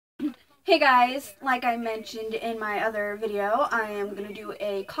Hey guys, like I mentioned in my other video, I am going to do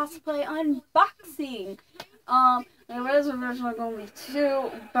a cosplay unboxing. There was originally going to be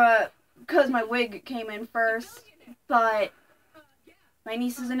two, but because my wig came in first, but my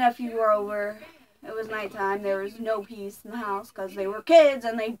nieces and nephew were over. It was nighttime. There was no peace in the house because they were kids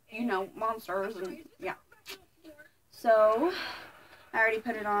and they, monsters and yeah. So, I already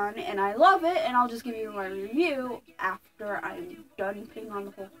put it on and I love it, and I'll just give you my review after I'm done putting on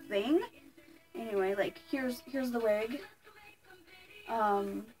the whole thing. Anyway, here's the wig.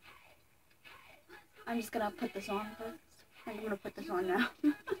 I'm just gonna put this on first. I'm gonna put this on now.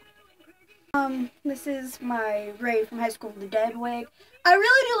 This is my Rei from High School the Dead wig. I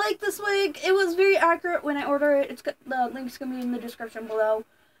really do like this wig. It was very accurate when I ordered it. The link's gonna be in the description below.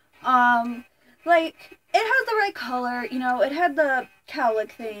 It has the right color, it had the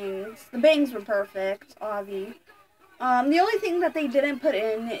cowlick things. The bangs were perfect, obvi. The only thing that they didn't put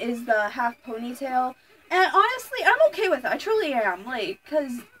in is the half ponytail. And honestly, I'm okay with it. I truly am.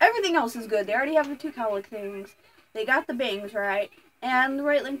 Because everything else is good. They already have the two cowlick things. They got the bangs right. And the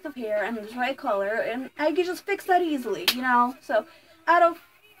right length of hair. And the right color. And I could just fix that easily, So, out of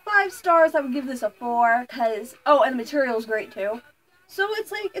 5 stars, I would give this a 4. Because, oh, and the material is great, too. So,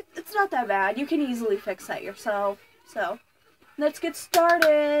 it's not that bad. You can easily fix that yourself. So, let's get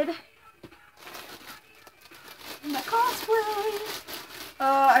started. My cosplay!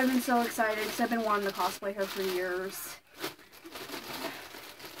 Oh, I've been so excited because I've been wanting to cosplay her for years.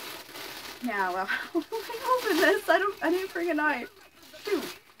 Now, how do I open this? I didn't bring a knife. Shoot.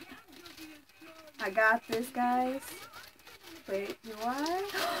 I got this, guys. Wait, do I?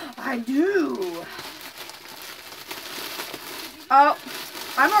 I do! Oh,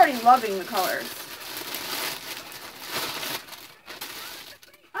 I'm already loving the colors.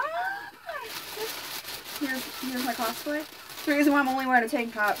 Here's my cosplay. The reason why I'm only wearing a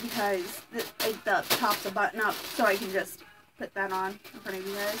tank top because the top's a button up, so I can just put that on in front of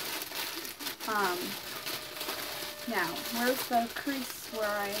you guys. Now, where's the crease where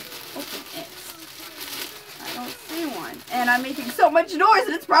I open it? I don't see one. And I'm making so much noise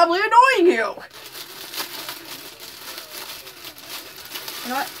and it's probably annoying you! You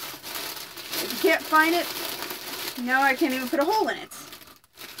know what? If you can't find it, now I can't even put a hole in it.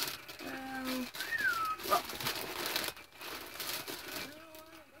 Well,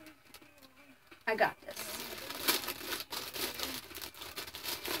 I got this.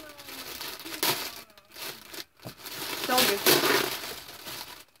 Told you.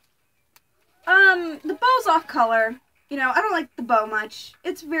 The bow's off color. I don't like the bow much.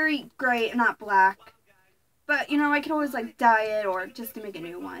 It's very gray and not black. But, I can always, dye it or just to make a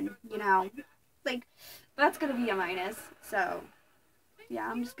new one, that's gonna be a minus. So, yeah,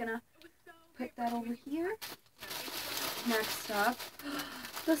 I'm just gonna put that over here. Next up,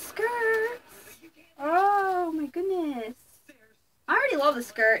 the skirts. Oh my goodness. I already love the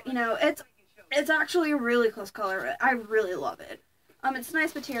skirt. It's actually a really close color. I really love it. It's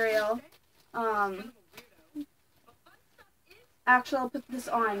nice material. Actually, I'll put this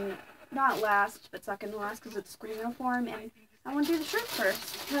on not last, but second to last because it's school uniform, and I want to do the shirt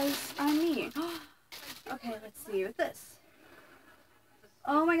first because I'm me. Okay, let's see with this.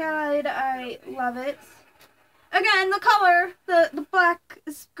 Oh my god, I love it. Again, the color, the black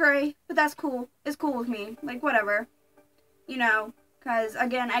is gray, but that's cool. It's cool with me. Whatever. Because,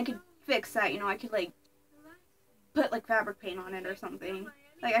 again, I could fix that, I could, put, fabric paint on it or something.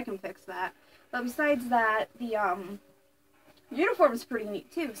 I can fix that. But besides that, the, uniform is pretty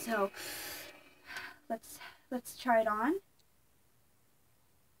neat, too, so let's try it on.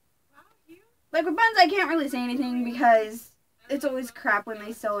 With buns, I can't really say anything because it's always crap when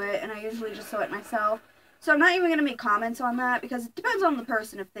they sew it, and I usually just sew it myself. So I'm not even going to make comments on that because it depends on the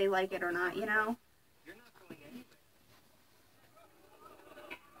person if they like it or not,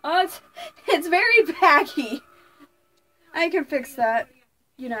 Oh, it's very baggy. I can fix that,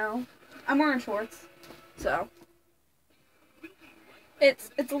 I'm wearing shorts, so it's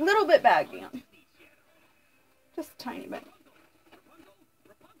a little bit baggy. Just a tiny bit.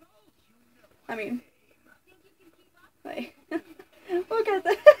 I mean, look at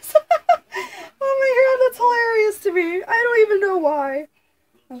this. Oh my god, that's hilarious to me. I don't even know why.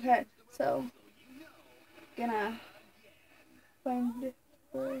 Okay, so, gonna find it.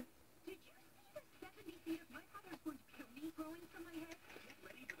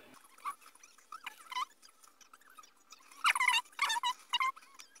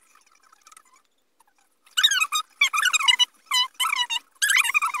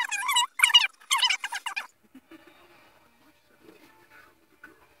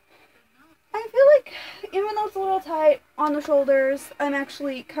 tight on the shoulders. I'm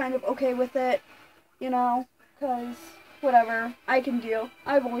actually kind of okay with it, you know, because whatever, I can deal.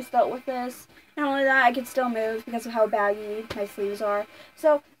 I've always dealt with this. Not only that, I can still move because of how baggy my sleeves are.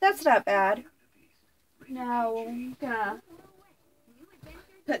 So that's not bad. Now I'm gonna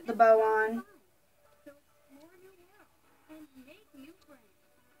put the bow on.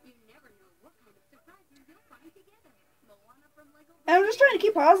 And I'm just trying to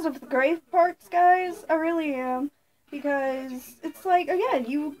keep positive with the gray parts, guys. I really am. Because it's like, again,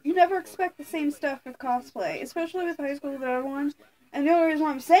 you never expect the same stuff with cosplay, especially with High School of the Dead one. And the only reason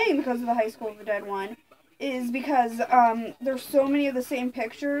why I'm saying because of the High School of the Dead one is because there's so many of the same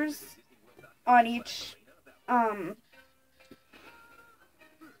pictures on each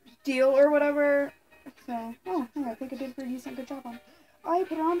deal or whatever. So, oh, I think I did a pretty decent good job on it. I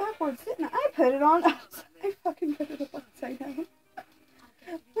put it on backwards, didn't I? I put it on. I fucking put it upside down.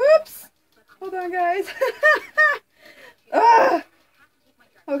 Whoops! Hold on, guys.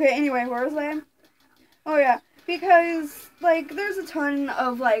 Okay, anyway, where was I? Oh, yeah. Because, like, there's a ton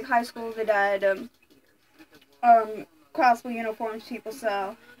of, like, High School of the Dead, cosplay uniforms people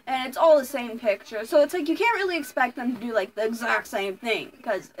sell. And it's all the same picture. So it's like, you can't really expect them to do, like, the exact same thing.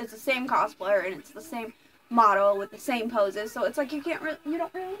 Because it's the same cosplayer and it's the same model with the same poses. So it's like, you don't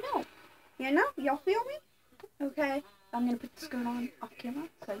really know. You know? Y'all feel me? Okay. I'm gonna put the skirt on off camera.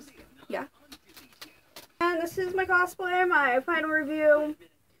 Because, yeah. And this is my cosplay, my final review.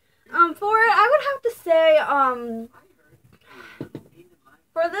 For it, I would have to say,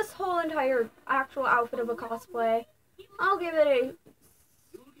 for this whole entire actual outfit of a cosplay, I'll give it a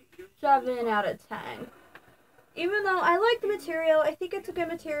 7 out of 10. Even though I like the material, I think it's a good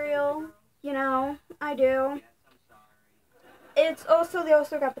material, you know, I do. It's also, they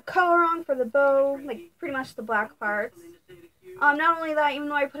also got the color on for the bow, like, pretty much the black parts. Not only that, even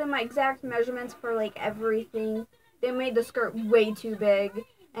though I put in my exact measurements for, like, everything, they made the skirt way too big,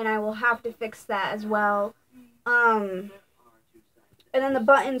 and I will have to fix that as well. And then the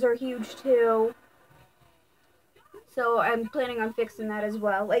buttons are huge, too. So I'm planning on fixing that as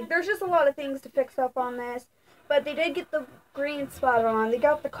well. Like, there's just a lot of things to fix up on this, but they did get the green spot on. They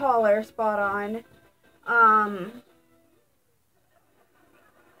got the collar spot on.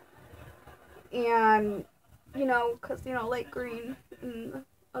 And, you know, because, you know, light green and the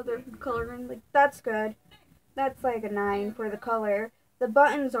other color green, like, that's good. That's like a 9 for the color. The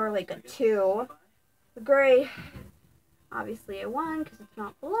buttons are like a 2. The gray, obviously a 1 because it's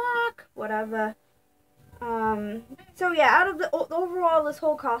not black. Whatever. So yeah, out of the overall, this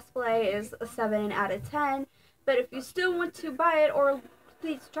whole cosplay is a 7 out of 10. But if you still want to buy it, or at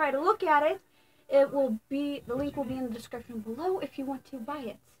least try to look at it, the link will be in the description below if you want to buy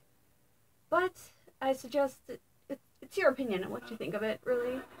it. But I suggest it's your opinion on what you think of it,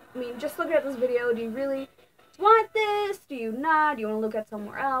 really. I mean, just look at this video. Do you really want this? Do you not? Do you want to look at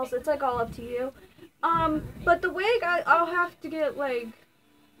somewhere else? It's like all up to you. But the wig, I'll have to get like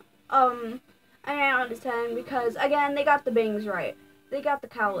an 8 out of 10 because, again, they got the bangs right. They got the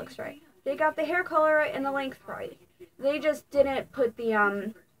cowlicks right. They got the hair color right and the length right. They just didn't put the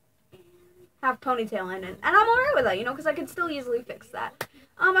half ponytail in it. And I'm alright with that, you know, because I can still easily fix that.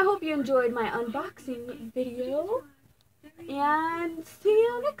 I hope you enjoyed my unboxing video. And see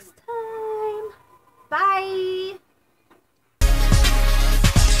you next time.